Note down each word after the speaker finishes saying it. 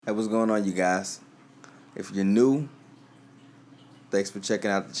Hey, what's going on, you guys? If you're new, thanks for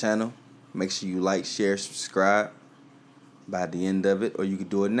checking out the channel. Make sure you like, share, subscribe by the end of it, or you can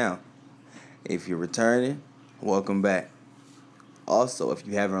do it now. If you're returning, welcome back. Also, if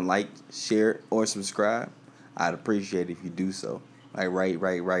you haven't liked, shared, or subscribed, I'd appreciate it if you do so. Like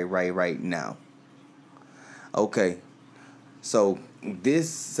right now. Okay, so this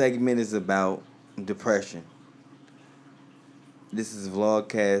segment is about depression. This is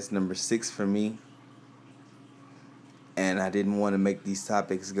vlogcast number 6 for me, and I didn't want to make these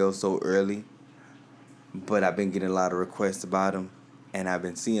topics go so early, but I've been getting a lot of requests about them, and I've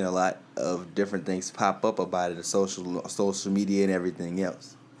been seeing a lot of different things pop up about it, the social media and everything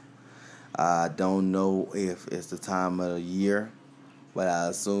else. I don't know if it's the time of the year, but I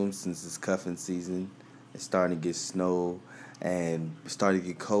assume since it's cuffing season, it's starting to get snow and starting to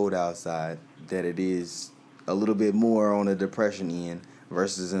get cold outside, that it is a little bit more on the depression end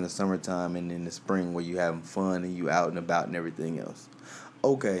versus in the summertime and in the spring where you having fun and you out and about and everything else.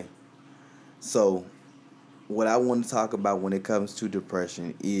 Okay, so what I want to talk about when it comes to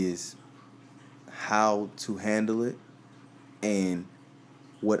depression is how to handle it and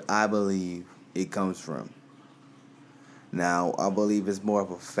what I believe it comes from. Now, I believe it's more of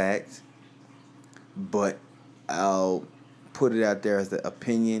a fact, but I'll put it out there as the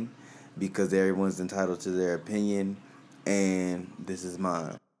opinion because everyone's entitled to their opinion, and this is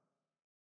mine.